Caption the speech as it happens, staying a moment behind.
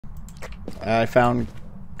I found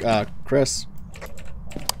Chris.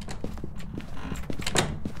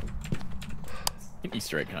 An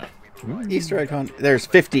Easter egg hunt. Easter egg hunt. There's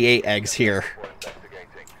 58 eggs here.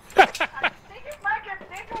 I'm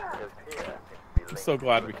so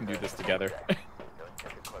glad we can do this together.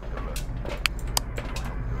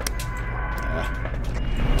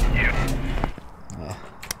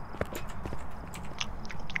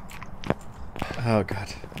 Oh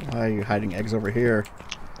god, why are you hiding eggs over here?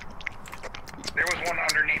 There was one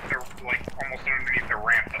underneath the, like, almost underneath the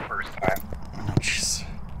ramp the first time. Oh jeez.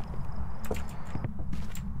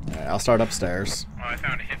 Alright, I'll start upstairs. Oh, I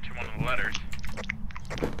found a hint to one of the letters.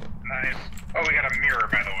 Nice. Oh, we got a mirror,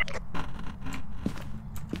 by the way.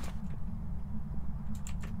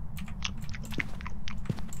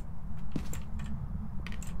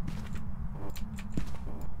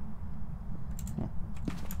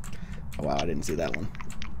 Oh wow, I didn't see that one.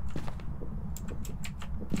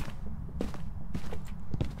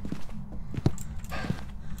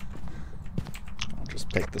 I'll just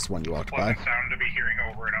pick this one you walked by. Sound to be hearing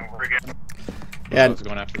over and over again. Yeah, I was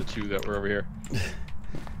going after the two that were over here.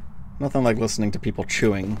 Nothing like listening to people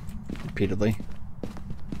chewing repeatedly.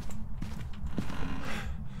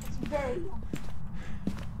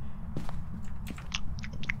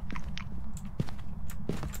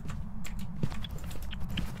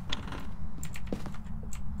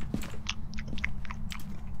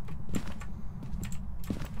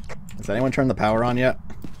 Has anyone turned the power on yet?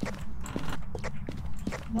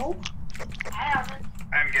 Nope. I haven't.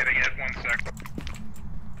 I'm getting it. 1 sec.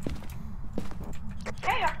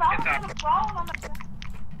 Hey, I found another problem on the...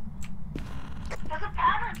 There's a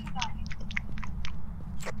pattern tonight.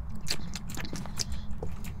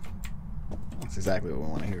 That's exactly what we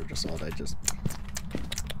want to hear just all day. Just.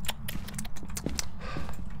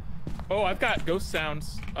 Oh, I've got ghost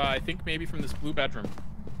sounds. I think maybe from this blue bedroom.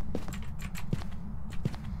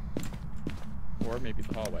 Or maybe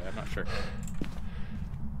the hallway. I'm not sure.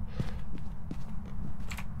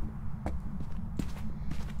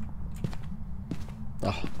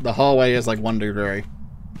 The hallway is like 1 degree.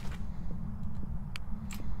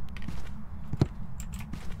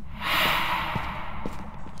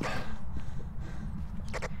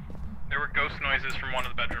 There were ghost noises from one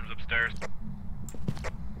of the bedrooms upstairs.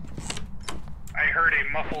 I heard a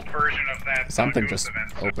muffled version of that. Something ghost just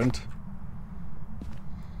event. opened.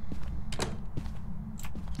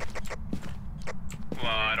 Well,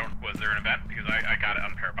 I don't. Was there an event? Because I got it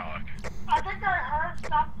on parabolic. I think I heard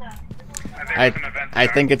something. I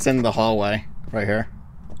think it's in the hallway right here.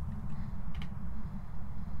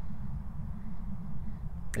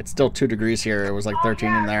 It's still 2 degrees here. It was like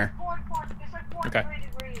 13 in there. It's like 43 Okay.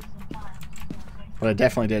 degrees sometimes. But I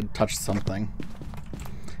definitely did touch something.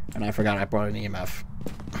 And I forgot I brought an EMF.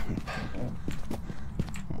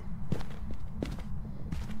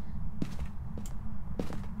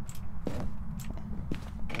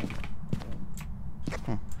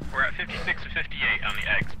 We're at 56 to 58 on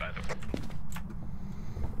the eggs, by the way.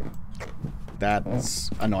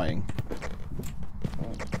 That's annoying.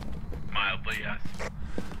 Mildly, yes.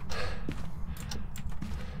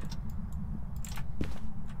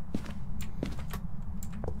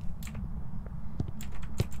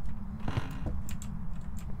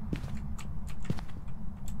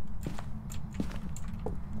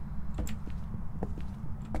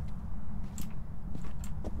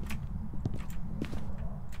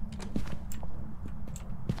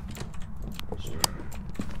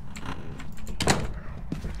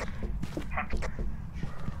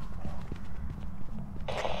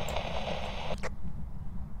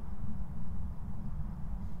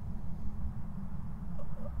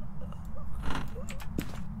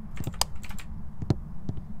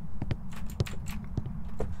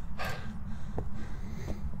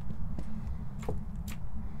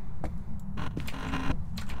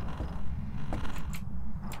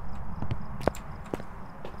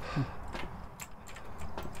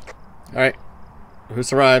 Alright. Who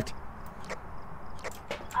survived?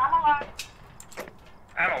 I'm alive.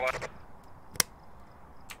 I'm alive.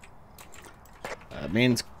 That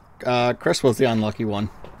means Chris was the unlucky one.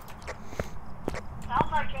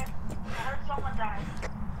 Sounds like it. I heard someone die.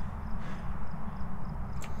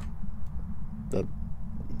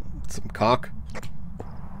 Some cock.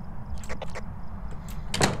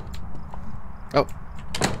 Oh.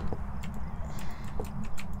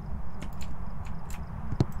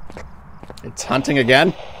 It's hunting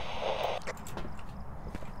again.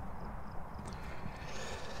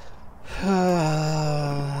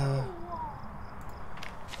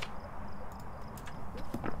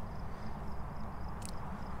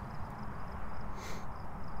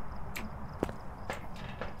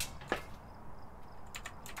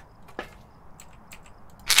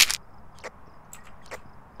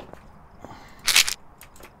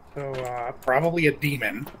 So, probably a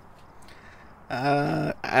demon.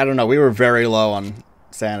 I don't know. We were very low on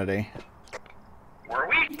sanity. Were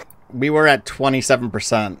we? We were at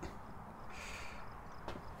 27%.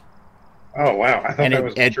 Oh, wow. I thought And that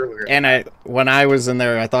was much earlier. and when I was in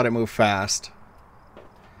there, I thought it moved fast.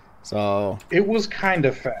 So It was kind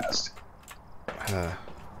of fast. I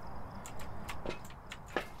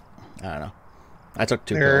don't know. I took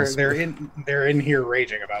 2 pills. They're in here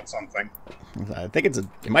raging about something. I think it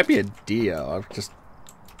might be a Dio. I've just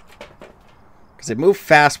because it moved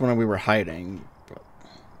fast when we were hiding. But,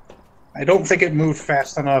 I don't think it moved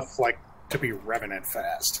fast enough, like, to be Revenant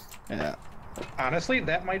fast. yeah. Honestly,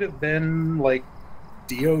 that might have been, like,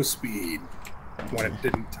 Dio speed when it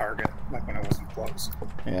didn't target, like when it wasn't close.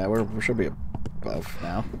 Yeah, we should be above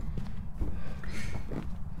now.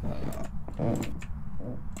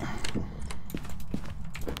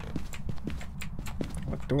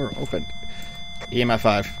 What door opened? EMF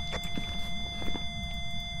 5.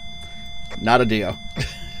 Not a Dio.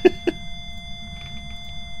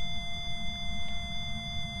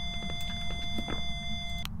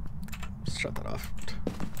 Let's shut that off.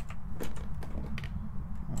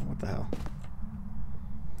 Oh, what the hell?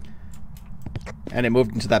 And it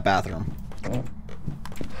moved into that bathroom.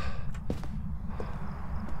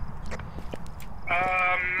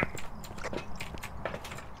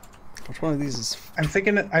 Which one of these is? I'm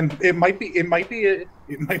thinking it might be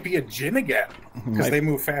a Jinn again because they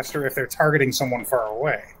move faster if they're targeting someone far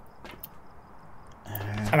away.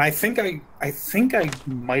 And I think I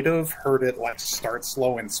might have heard it like start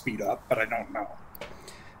slow and speed up, but I don't know.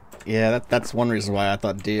 Yeah, that's one reason why I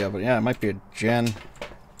thought Dio, but yeah, it might be a Jinn.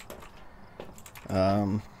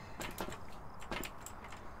 We're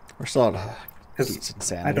still at Because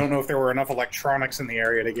insanity. I don't know if there were enough electronics in the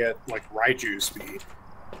area to get like Raiju speed.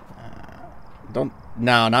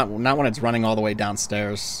 Not when it's running all the way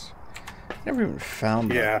downstairs. Never even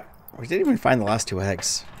found. Yeah, We didn't even find the last 2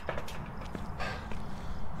 eggs.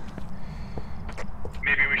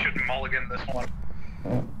 Maybe we should mulligan this one.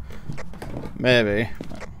 Maybe.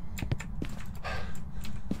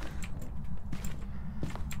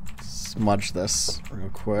 Smudge this real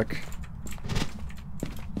quick.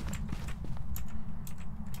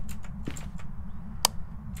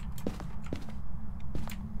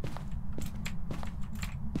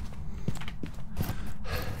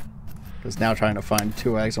 Because now trying to find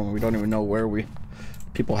 2 eggs when we don't even know where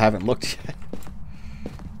people haven't looked yet.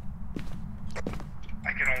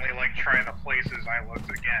 I can only like try the places I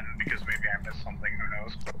looked again because maybe I missed something. Who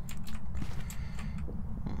knows?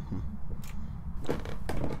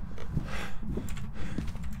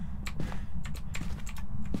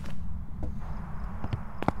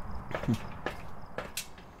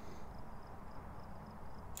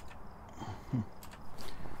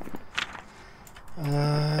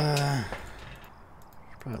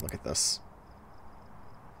 Probably look at this.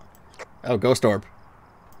 Oh, ghost orb.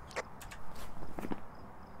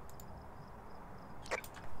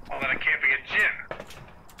 Well, then it can't be a Jinn.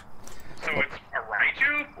 So it's a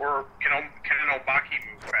Raiju, or can an Obaki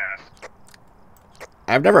move fast?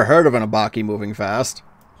 I've never heard of an Abaki moving fast.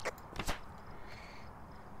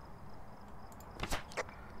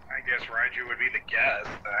 I guess Raiju would be the guess.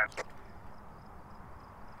 Then.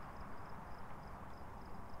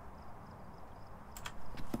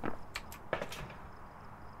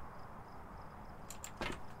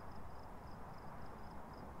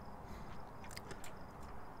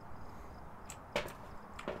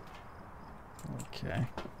 Okay.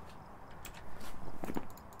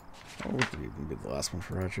 What would even be the last one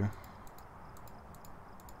for Roger?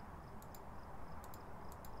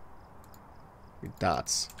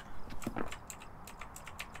 Dots.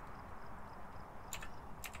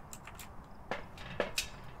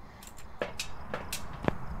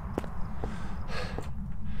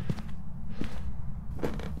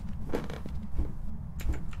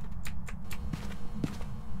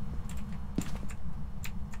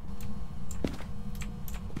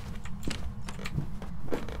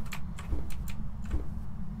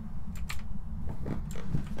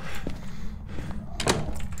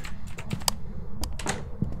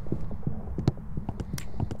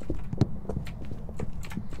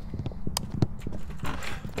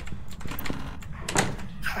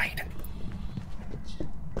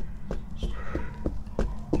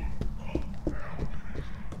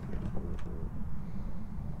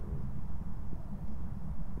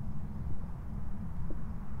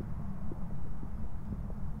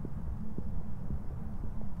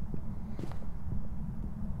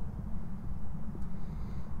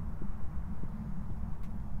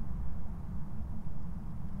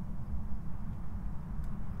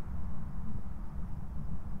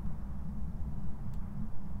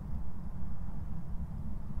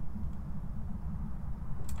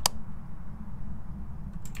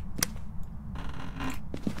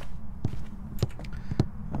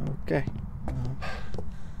 Okay.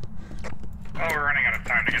 Oh, we're running out of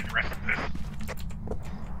time to get the rest of this.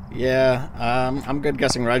 Yeah, I'm good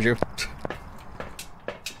guessing Raiju.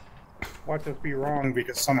 Watch us be wrong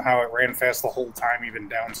because somehow it ran fast the whole time, even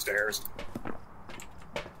downstairs.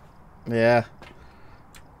 Yeah.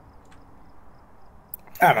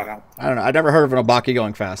 I don't know. I don't know. I never heard of an Obaki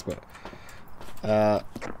going fast, but...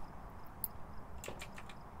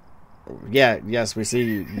 yeah, yes, we see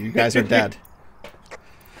you guys are dead.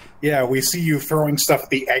 Yeah, we see you throwing stuff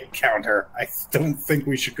at the egg counter. I don't think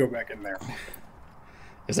we should go back in there.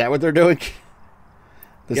 Is that what they're doing?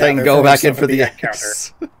 They're Yeah, saying they're go throwing back in stuff for at the the egg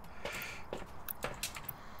eggs.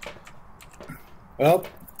 Well,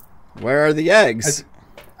 Where are the eggs?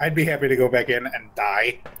 I'd be happy to go back in and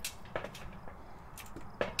die.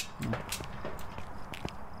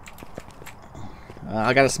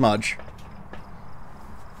 I got a smudge.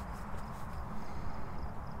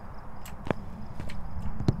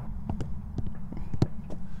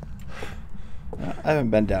 I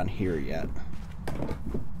haven't been down here yet.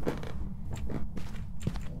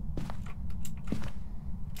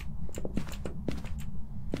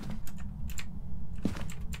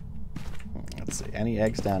 Let's see, any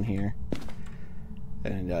eggs down here?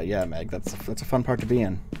 And yeah, Meg, that's a fun part to be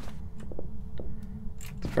in.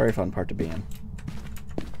 It's a very fun part to be in.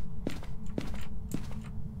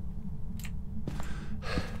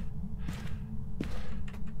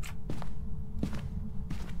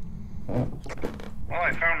 Well,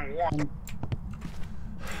 I found one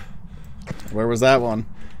Where was that one?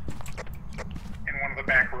 in one of the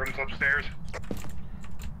back rooms upstairs.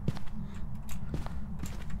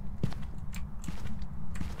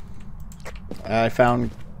 I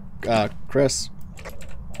found Chris.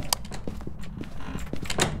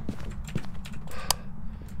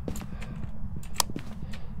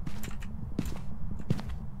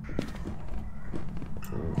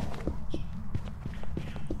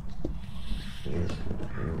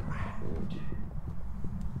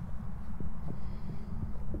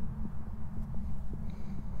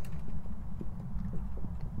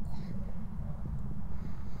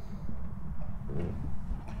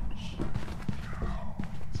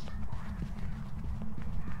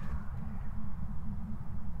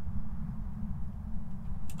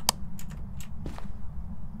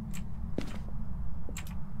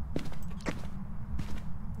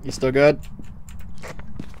 You still good?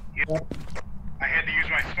 Yep. I had to use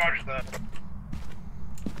my smudge though.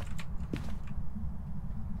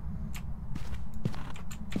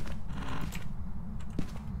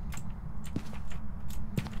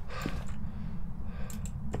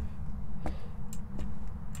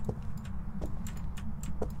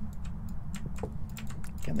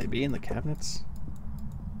 Can they be in the cabinets?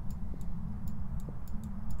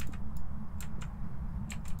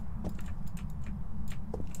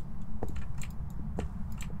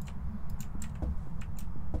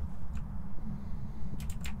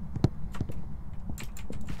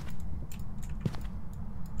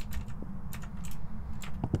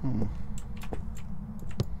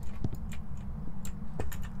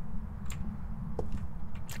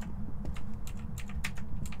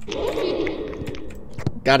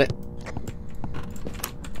 Got it.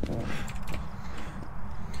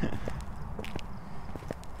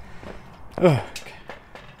 Okay.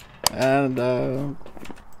 And,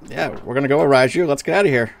 yeah, we're gonna go with Raiju. Let's get out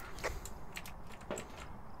of here.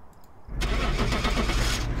 Oh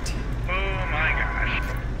my gosh.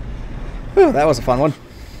 Whew, that was a fun one.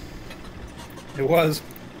 It was.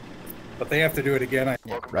 But they have to do it again.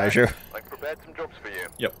 Raiju. I prepared some jobs for you.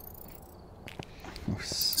 Yep.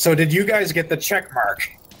 So did you guys get the check mark?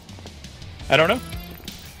 I don't know.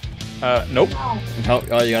 Nope.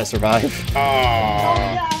 Oh, you gotta survive. Oh.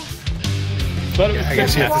 Yeah. But it was I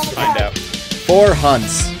guess you have to find out. 4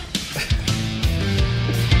 hunts.